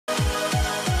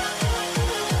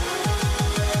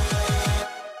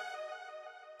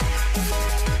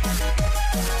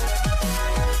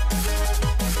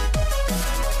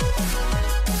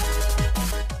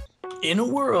In a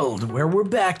world where we're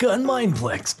back on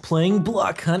Mineplex playing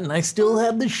Block Hunt and I still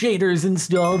have the shaders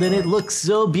installed and it looks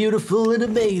so beautiful and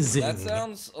amazing. That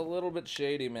sounds a little bit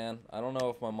shady, man. I don't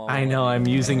know if my mom I will know, let I'm me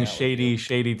hang using out with you.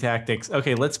 shady tactics.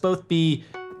 Okay, let's both be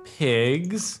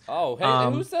pigs. Oh,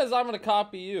 hey, who says I'm gonna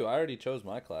copy you? I already chose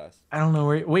my class. I don't know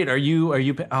where, wait, are you,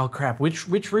 oh crap, which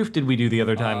roof did we do the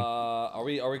other time? Are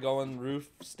we going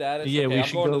roof status? Yeah, Okay, we I'm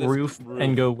should going go to this roof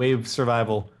and go wave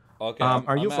survival. Okay,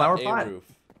 Are you I'm a at flower a pot? roof.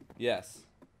 Yes,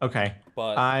 Okay,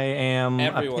 but I am a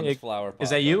everyone's pig. flower pot.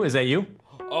 Is that you? Is that you?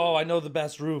 Oh, I know the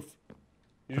best roof.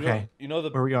 Okay, You know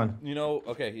the. where are we going? You know.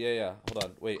 Okay, yeah. Hold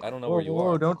on. Wait, I don't know Whoa, where you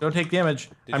whoa, are. don't take damage.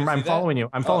 Did you see I'm that? following you.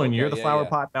 I'm Oh, following you. You're okay, the yeah, flower yeah.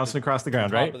 pot bouncing across the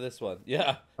ground, Top right? of this one.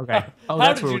 Yeah. Okay. Oh, How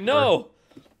that's did where you we were. know?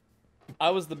 I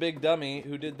was the big dummy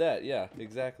who did that. Yeah,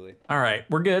 exactly. All right,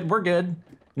 we're good. We're good.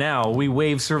 Now we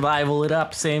wave survival it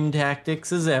up. Same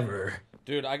tactics as ever.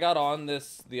 Dude, I got on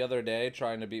this the other day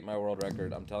trying to beat my world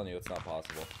record. I'm telling you, it's not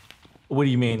possible. What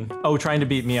do you mean? Oh, trying to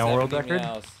beat Meow World 70 record?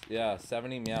 meows. Yeah,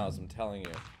 70 meows, I'm telling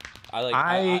you.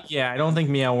 Yeah, I don't think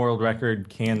Meow World record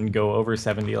can go over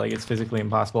 70. Like it's physically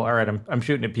impossible. All right, I'm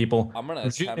shooting at people. I'm gonna I'm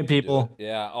shooting at attempt to do it. people.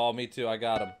 Yeah, oh, me too. I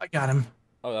got him. I got him.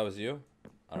 Oh, that was you?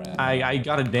 Alright. I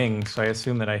got a ding, so I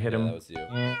assume that I hit Yeah, him. that was you.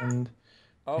 And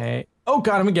Oh. okay. Oh,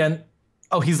 got him again.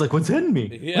 Oh, he's like, what's hitting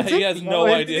me? Yeah, What's he hitting has me? no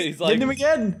Oh, idea. He's like, hitting him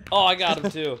again. oh, I got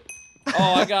him too.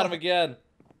 Oh, I got him again.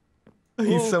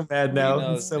 He's so mad now. He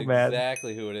knows He's so mad.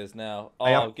 exactly who it is now.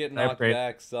 Oh, get knocked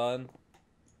back, son.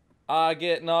 I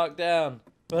get knocked down,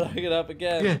 but I get up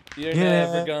again. Yeah. You're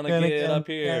never gonna get up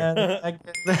here.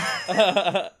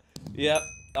 Yep,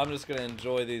 I'm just gonna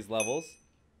enjoy these levels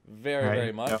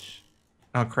very much.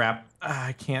 Oh crap!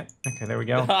 I can't. Okay, there we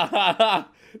go.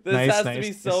 This has to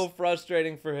be so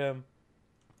frustrating for him.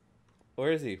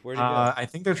 Where is he? Where'd he go? I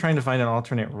think they're trying to find an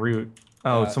alternate route.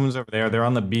 Oh, someone's over there. They're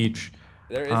on the beach.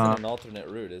 There isn't an alternate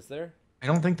route, is there? I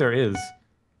don't think there is.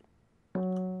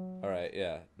 Alright,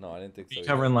 yeah. No, I didn't think so. You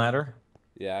covering ladder?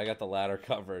 Yeah, I got the ladder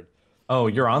covered. Oh,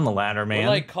 you're on the ladder, man. We're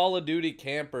like Call of Duty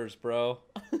campers, bro.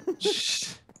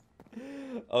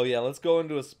 Oh yeah, let's go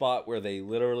into a spot where they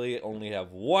literally only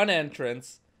have one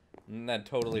entrance and then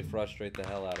totally frustrate the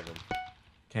hell out of them.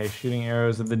 Okay, shooting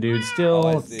arrows at the dude still.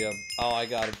 Oh, I see him. Oh, I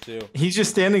got him too. He's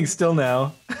just standing still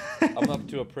now. I'm up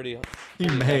to a pretty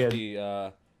hefty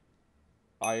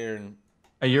iron.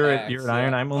 You're axe, at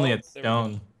iron. I'm only at there we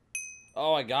stone. go.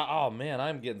 Oh man,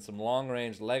 I'm getting some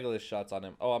long-range Legolas shots on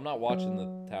him. Oh, I'm not watching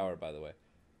the tower, by the way.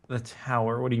 The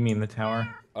tower? What do you mean the tower?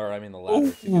 Or I mean the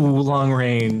ladder. Ooh, long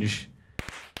range.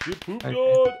 You poop Okay.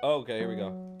 god. Oh, okay, here we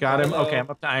go. Got him. Hello. Okay, I'm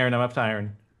up to iron. I'm up to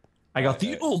iron. I got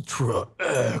the Ultra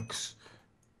X.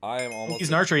 I am almost. He's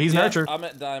an archer. He's an archer. I'm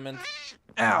at diamond.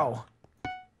 Ow.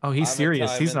 Oh, he's I'm a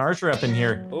serious. He's an diamond. archer up in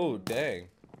here. Oh, dang.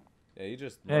 Yeah, you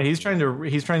just. Yeah, he's trying to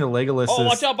Legolas. Oh,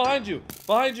 watch out behind you!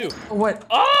 Behind you! What?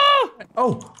 Ah!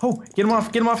 Oh! Get him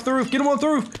off! Get him off the roof! Get him off the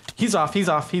roof! He's off! He's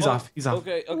off! He's off! He's off!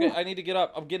 Okay, I need to get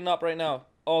up. I'm getting up right now.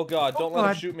 Oh god, don't let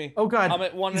him shoot me. Oh god! I'm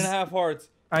at 1.5 hearts.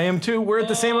 I am too. We're at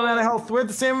the same amount of health. We're at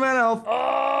the same amount of health.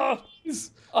 Ah!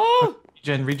 Ah!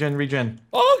 Regen.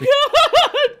 Oh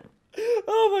god!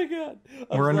 Oh my god!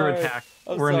 We're under attack.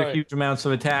 We're under huge amounts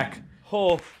of attack.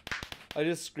 Oh, I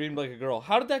just screamed like a girl.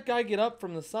 How did that guy get up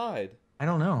from the side? I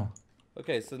don't know.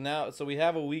 Okay, so we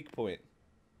have a weak point.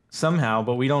 Somehow,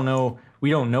 but we don't know. We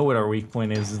don't know what our weak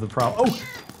point is the problem. Oh!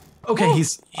 Okay,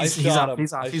 he's off.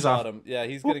 He's off. He's off. Him. Yeah,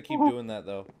 he's gonna keep doing that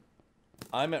though.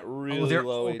 I'm at really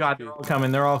low HP. Oh god, they're all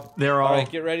coming. They're all. All right,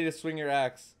 get ready to swing your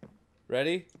axe.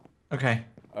 Ready? Okay.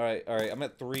 All right. I'm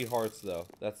at 3 hearts though.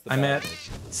 That's the. I'm at.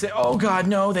 Oh god,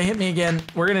 no! They hit me again.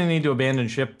 We're gonna need to abandon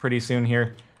ship pretty soon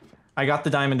here. I got the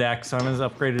diamond axe, so I'm as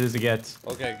upgraded as it gets.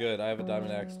 Okay, good. I have a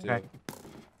diamond axe too. Okay.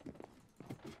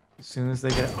 As soon as they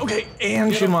get okay,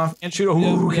 and shoot him off, and shoot.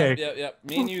 Oh, okay. Yep.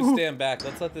 Me and you stand back.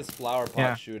 Let's let this flower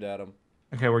pot shoot at him.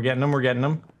 Okay, we're getting them. We're getting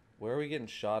them. Where are we getting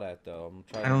shot at though? I'm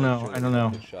trying. I don't know. I don't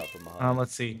know. Shot from behind.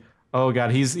 Let's see. Oh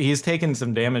god, he's taking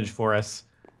some damage for us.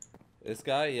 This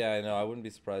guy? Yeah, I know. I wouldn't be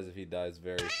surprised if he dies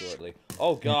very shortly.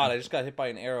 Oh god, I just got hit by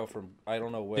an arrow from I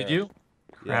don't know where. Did you?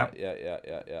 Crap.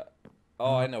 Yeah.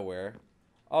 Oh, I know where.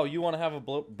 Oh, you want to have a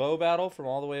bow battle from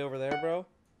all the way over there, bro?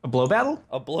 A blow battle?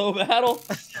 A blow battle?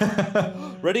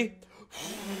 Ready?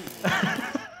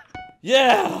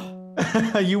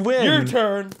 Yeah! You win! Your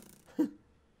turn!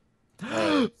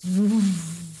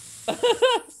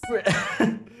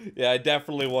 Yeah, I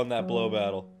definitely won that blow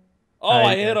battle. Oh,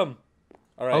 I hit him!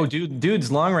 Alright. Oh,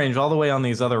 dude's long range all the way on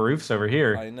these other roofs over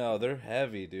here. I know, they're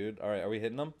heavy, dude. Alright, are we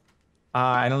hitting them?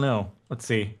 I don't know. Let's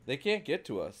see. They can't get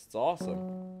to us. It's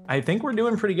awesome. I think we're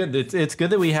doing pretty good. It's good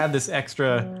that we had this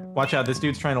extra. Watch out, this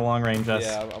dude's trying to long range us.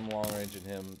 Yeah, I'm long ranging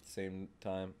him at the same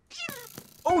time.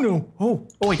 Oh no!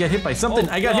 Oh, I got hit by something.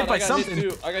 Oh, I got God, hit by something.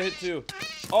 I got hit too.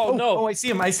 Oh no! Oh, I see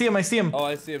him. I see him. I see him. Oh,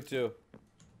 I see him too.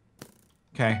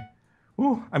 Okay.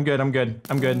 Ooh, I'm good. I'm good.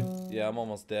 I'm good. Yeah, I'm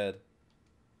almost dead.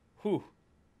 Whew.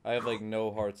 I have like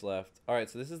no hearts left. All right,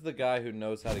 so this is the guy who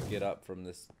knows how to get up from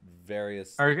this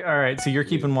various. All right. So you're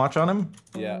keeping watch on him?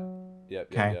 Yeah.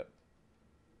 Yep. Okay. Yep.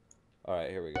 All right,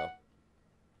 here we go.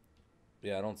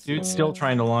 Yeah, I don't see. Dude's still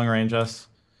trying to long range us.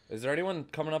 Is there anyone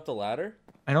coming up the ladder?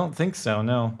 I don't think so.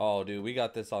 No. Oh, dude, we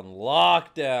got this on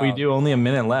lockdown. We do. Only a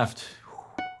minute left.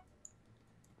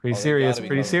 Pretty serious.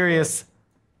 Pretty serious.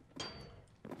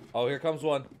 Oh, here comes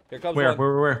one. Here comes one.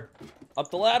 Where? Up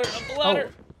the ladder. Up the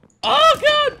ladder. Oh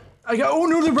God! Oh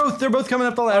no, they're both coming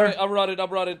up the ladder. All right, I'm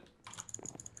running.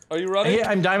 Are you running? Hey,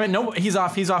 I'm diamond. No, he's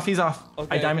off. Okay,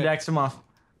 I diamond axed him off.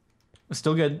 I'm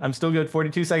still good.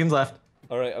 42 seconds left.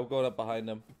 All right, I'm going up behind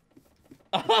him.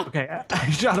 Okay, I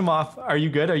shot him off. Are you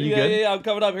good? Are you good? Yeah, I'm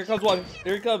coming up. Here comes one.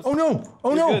 Here he comes. Oh no!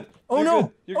 Oh You're no! good. Oh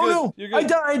no! You're Oh good. no! You're good. I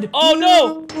died! Oh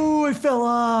no! Oh, I fell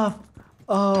off.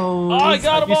 Oh. I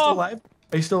got him Are you off. still alive?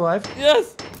 Are you still alive?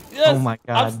 Yes. Oh my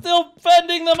God. I'm still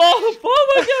fending them off. Oh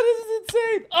my God, this is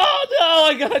insane. Oh no,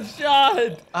 I got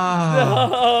shot.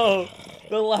 No.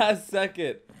 The last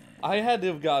second. I had to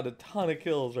have gotten a ton of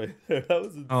kills right there. That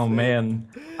was insane. Oh man.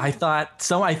 I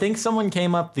think someone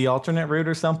came up the alternate route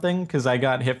or something because I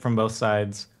got hit from both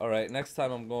sides. All right, next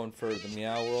time I'm going for the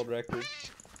Meow World Record.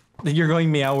 You're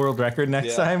going Meow World Record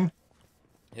next time?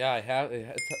 Yeah, I have.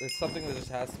 It's something that just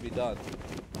has to be done.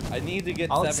 I need to get.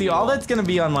 See, all that's gonna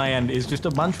be on my end is just a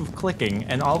bunch of clicking,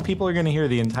 and all people are gonna hear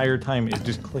the entire time is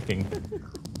just clicking.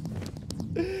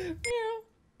 Meow.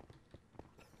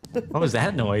 What was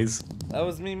that noise? That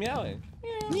was me meowing.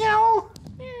 Meow.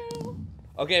 Meow.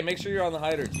 Okay, make sure you're on the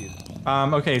hider team.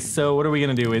 Okay, so what are we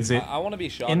gonna do? Is it I want to be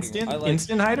shocking.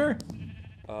 instant hider?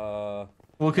 Well,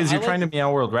 because you're trying to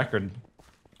Meow World Record.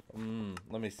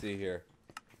 Let me see here.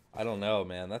 I don't know,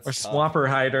 man. That's Or tough. Swapper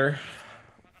hider.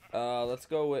 Let's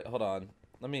go with. Hold on.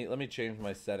 Let me change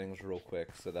my settings real quick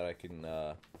so that I can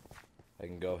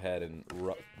go ahead and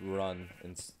run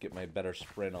and get my better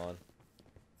sprint on.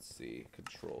 Let's see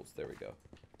controls. There we go.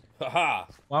 Haha.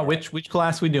 Wow, which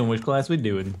class we doing? Which class we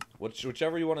doing?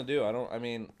 Whichever you want to do. I don't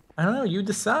know. You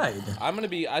decide. I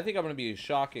think I'm gonna be a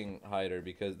shocking hider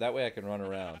because that way I can run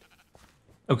around.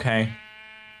 Okay.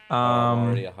 I'm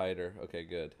already a hider. Okay,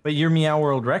 good. But you're Meow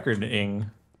World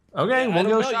Recording. Okay, we'll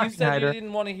go shocking you said hider. You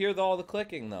didn't want to hear all the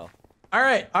clicking though. All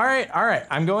right.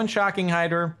 I'm going shocking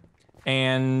hider,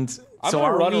 and so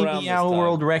are we Meow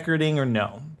World Recording or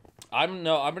no? I'm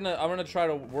gonna try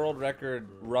to world record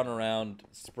run around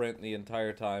sprint the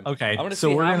entire time. Okay, I'm gonna so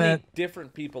see we're how gonna many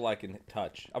different people I can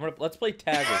touch. Let's play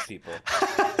tag with people.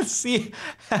 See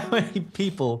how many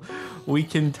people we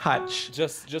can touch.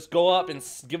 Just go up and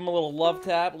give them a little love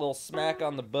tap, a little smack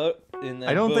on the butt, and then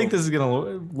I don't boom. think this is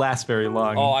gonna last very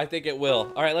long. Oh, I think it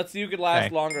will. All right, let's see who can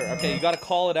last longer. Okay, you gotta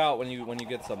call it out when you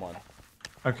get someone.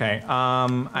 Okay,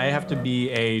 I have to be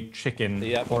a chicken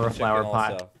or a flower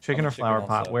pot. Also. Chicken or flower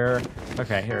pot? Where?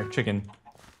 Okay, here, chicken.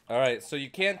 All right, so you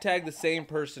can't tag the same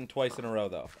person twice in a row,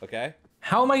 though. Okay.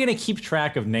 How am I gonna keep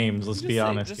track of names? Let's be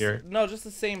honest here. No, just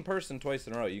the same person twice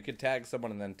in a row. You could tag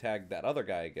someone and then tag that other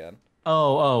guy again.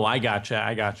 Oh, I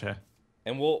gotcha.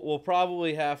 And we'll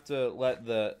probably have to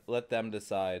let them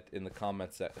decide in the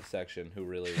comment section who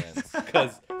really wins,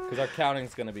 because our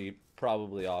counting's gonna be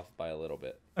probably off by a little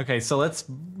bit. Okay, so let's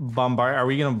bombard. Are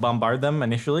we gonna bombard them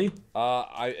initially?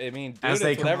 I mean, dude, As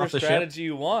they it's come whatever off the strategy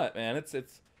you want, man.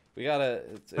 We gotta.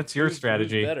 What's your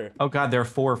strategy? Better. Oh God, there are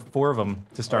four of them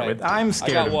to start with. I'm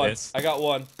scared of this. I got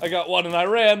one, and I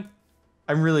ran.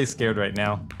 I'm really scared right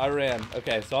now. I ran.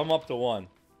 Okay, so I'm up to one.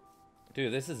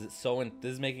 Dude, this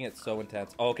is making it so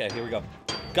intense. Oh, okay, here we go.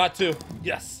 Got two.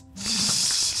 Yes.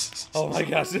 Oh my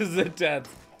gosh, this is intense.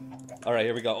 All right,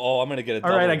 here we go. Oh, I'm gonna get it. All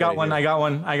right, I got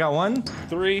one.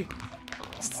 3.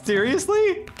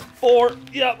 Seriously? 4.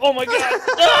 Yeah. Oh my god.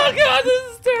 Oh god,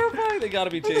 this is terrifying. They gotta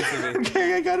be chasing me.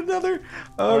 Okay, I got another.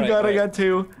 Oh right, God, right. I got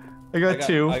two.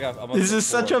 Two. This is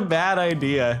 4. such a bad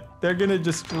idea. They're gonna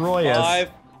destroy us.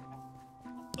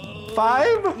 5.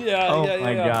 5? Yeah. Oh yeah,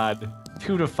 my God.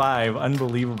 2 to 5.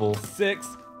 Unbelievable. 6.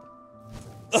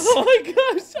 Oh my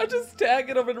gosh, I'm just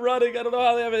tagging them and running. I don't know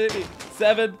how they haven't hit me.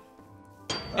 7.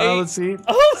 8. Let's see.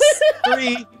 Oh,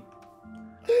 3.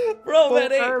 Bro, 4.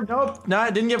 man, 8. Nope. No,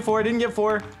 I didn't get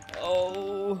 4.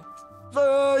 Oh.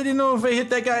 I didn't know if I hit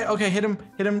that guy. Okay, hit him.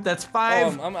 That's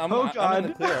 5. Oh, I'm God.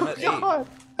 in the clear. I'm at 8. God.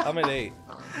 I'm at 8.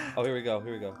 Oh, here we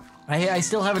go. I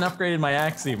still haven't upgraded my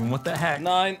axe even. What the heck?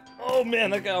 9. Oh man,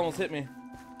 that guy almost hit me.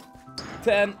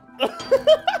 10.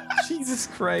 Jesus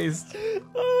Christ.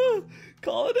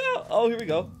 Call it out. Oh, here we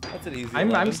go. That's an easy.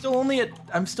 I'm still only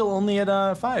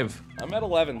at 5. I'm at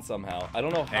 11 somehow. I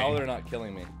don't know how they're not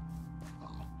killing me.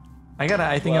 I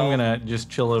think I'm gonna just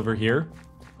chill over here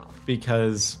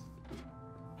because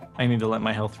I need to let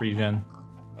my health regen.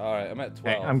 All right, I'm at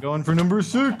 12. Okay, I'm going for number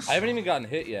 6. I haven't even gotten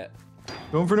hit yet.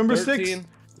 Going for number 13,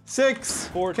 6.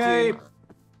 14. Okay.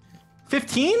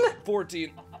 15?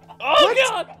 14. Oh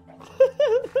God!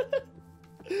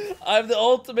 I'm the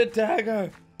ultimate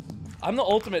tagger. I'm the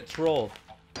ultimate troll.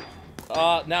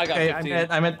 Now I got 15.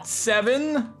 I'm at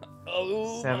 7.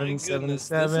 Oh 7, my goodness. 7, This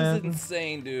 7. is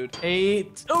insane, dude.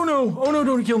 8. Oh no! Oh no!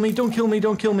 Don't kill me! Don't kill me!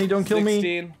 Don't kill me! Don't kill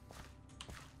 16. me!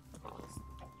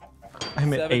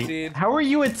 I'm at 17. 8. How are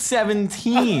you at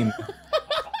 17?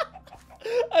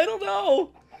 I don't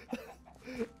know.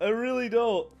 I really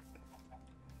don't.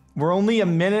 We're only a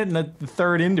minute and a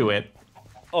third into it.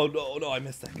 Oh no, I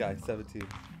missed that guy. 17.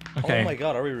 Okay. Oh my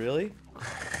God, are we really?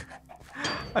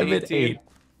 I'm at 8.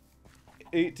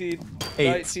 18. 8.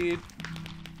 19.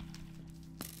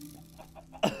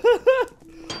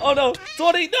 Oh no,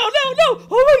 20. No. Oh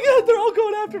my God, they're all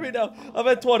going after me now. I'm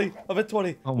at 20. I'm at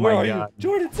 20. Oh Where my are God. you?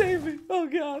 Jordan, save me. Oh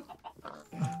God.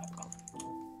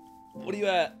 What are you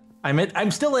at?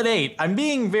 I'm still at 8. I'm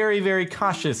being very, very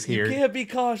cautious here. You can't be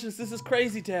cautious. This is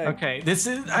crazy tag. Okay,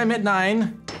 I'm at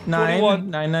 9. 9. 21.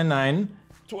 9.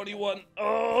 21.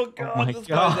 Oh God, my this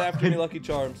God. guy's after me, Lucky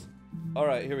Charms. All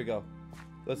right, here we go.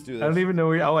 Let's do this. I don't even know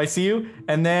where. Oh, I see you.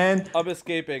 And then. I'm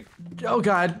escaping. Oh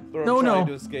God. Or I'm No. trying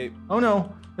to escape. Oh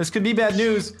no. This could be bad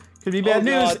news. Could be bad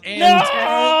news. God. And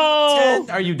No! 10.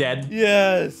 Are you dead?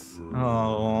 Yes.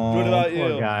 Oh. What about poor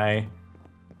you? guy.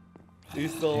 Are you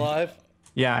still alive?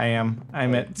 Yeah, I am.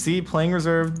 I'm at playing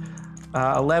reserved.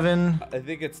 11. I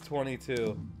think it's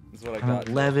 22. Is what I got.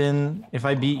 11. If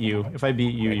I beat you, you're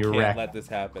I can't wrecked. let this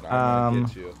happen. I'm gonna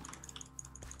get you.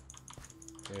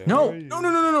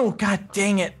 No. God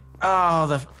dang it. Oh,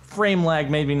 the frame lag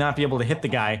made me not be able to hit the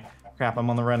guy. Crap, I'm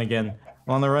on the run again.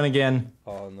 I'm on the run again.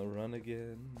 On the run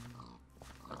again.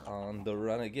 On the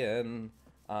run again.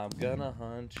 I'm gonna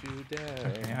hunt you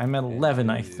down. Okay, I'm at 11,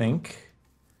 I think.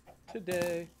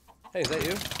 Today. Hey, is that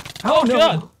you? Oh, no.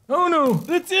 God! Oh no!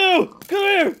 That's you! Come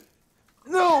here!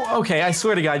 No! Okay, I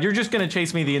swear to God, you're just gonna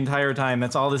chase me the entire time.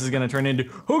 That's all this is gonna turn into.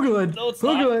 Oh good! No, it's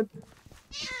oh not. good!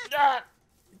 Ah!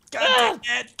 God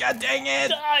dang it! God dang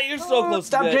it! Ah, you're so close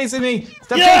Stop to death. chasing me!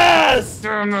 Stop Yes!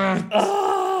 chasing me!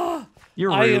 Ah!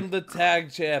 You're rude. I am the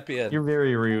tag champion. You're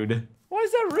very rude. Why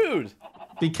is that rude?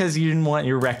 Because you didn't want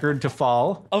your record to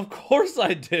fall. Of course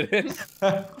I didn't.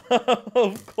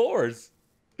 Of course.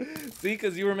 See,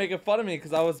 because you were making fun of me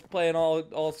because I was playing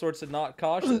all sorts of not I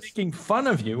cautious. wasn't making fun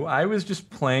of you. I was just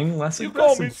playing less You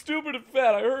aggressive. called me stupid and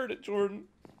fat. I heard it, Jordan.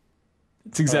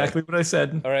 It's exactly what I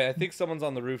said. All right, I think someone's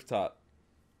on the rooftop.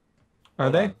 Are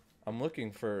Hold they? on. I'm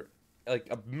looking for... Like,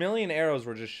 a million arrows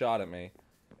were just shot at me.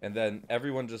 And then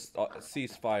everyone just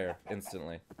ceased fire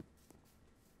instantly.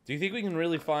 Do you think we can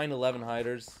really find 11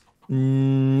 hiders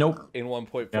Nope. in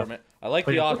 1.4 Yep. minute? I like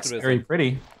But the it looks optimism. very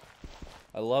pretty.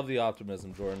 I love the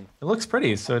optimism, Jordan. It looks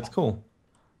pretty, so it's cool.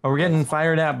 Oh, we're getting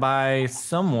fired at by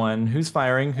someone. Who's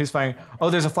firing? Who's firing? Oh,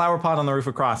 there's a flower pot on the roof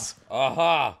across.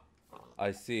 Aha!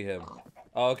 I see him.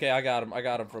 Oh, okay, I got him. I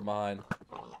got him from behind.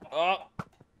 Oh!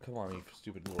 Come on, you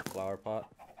stupid little flower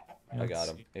pot. I got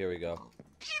him. Here we go.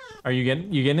 Are you getting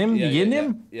him? Yeah, you getting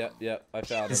him? Yeah, I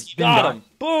found him. Is he been Got done? him!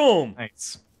 Boom!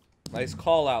 Nice. Nice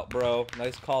call out, bro.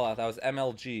 Nice call out. That was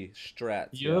MLG strats.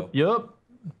 Yep.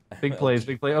 Big plays,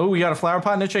 big play. Oh, we got a flower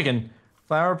pot and a chicken.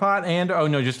 Flower pot and oh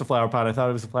no, just a flower pot. I thought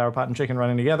it was a flower pot and chicken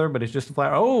running together, but it's just a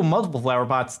flower. Oh, multiple flower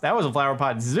pots. That was a flower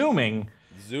pot zooming.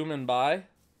 Zooming by.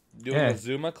 Doing a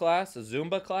Zumba class. A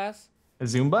Zumba class. A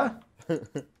Zumba?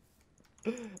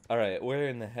 All right, where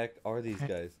in the heck are these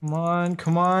guys?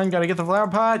 Come on. Gotta get the flower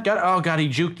pot. Oh god, he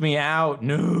juked me out.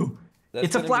 No. That's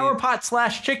It's a gonna flower be- pot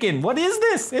 / chicken. What is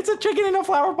this? It's a chicken in a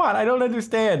flower pot. I don't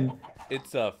understand.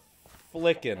 It's a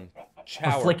flickin'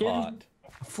 shower flickin'? pot.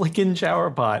 A flickin' shower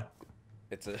pot.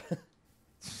 It's a...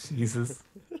 Jesus.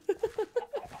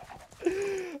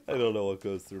 I don't know what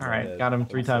goes through my Alright, head. got him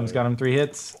 3 I'm times, sorry. got him 3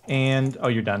 hits, and oh,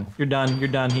 you're done. You're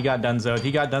done. He got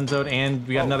donezoed, and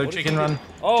we got another what is chicken he run. doing?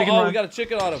 Oh, chicken run. we got a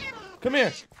chicken on him. Come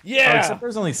here. Oh, Yeah! except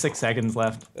there's only 6 seconds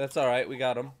left. That's alright, we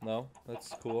got him. No, that's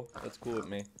cool. That's cool with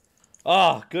me.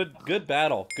 Ah, good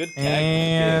battle. Good tag.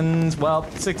 And, well,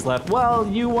 6 left. Well,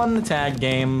 you won the tag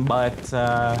game, but,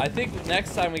 I think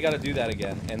next time we gotta do that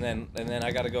again. And then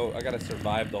I gotta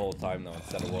survive the whole time though and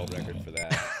set a world record for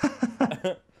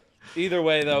that. Either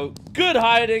way though, good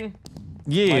hiding.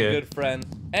 yeah. My good friend.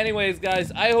 Anyways,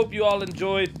 guys, I hope you all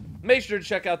enjoyed. Make sure to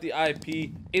check out the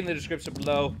IP in the description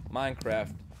below.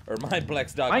 Minecraft. Or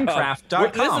Mineplex.com.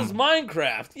 Minecraft.com. This is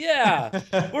Minecraft.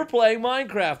 Yeah. We're playing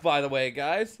Minecraft, by the way,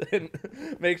 guys. And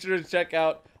make sure to check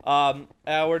out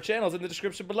our channels in the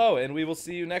description below. And we will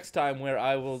see you next time where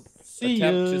I will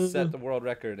attempt to set the world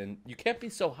record. And you can't be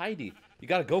so hidey. You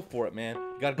got to go for it, man.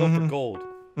 You got to go for gold.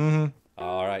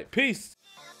 All right. Peace.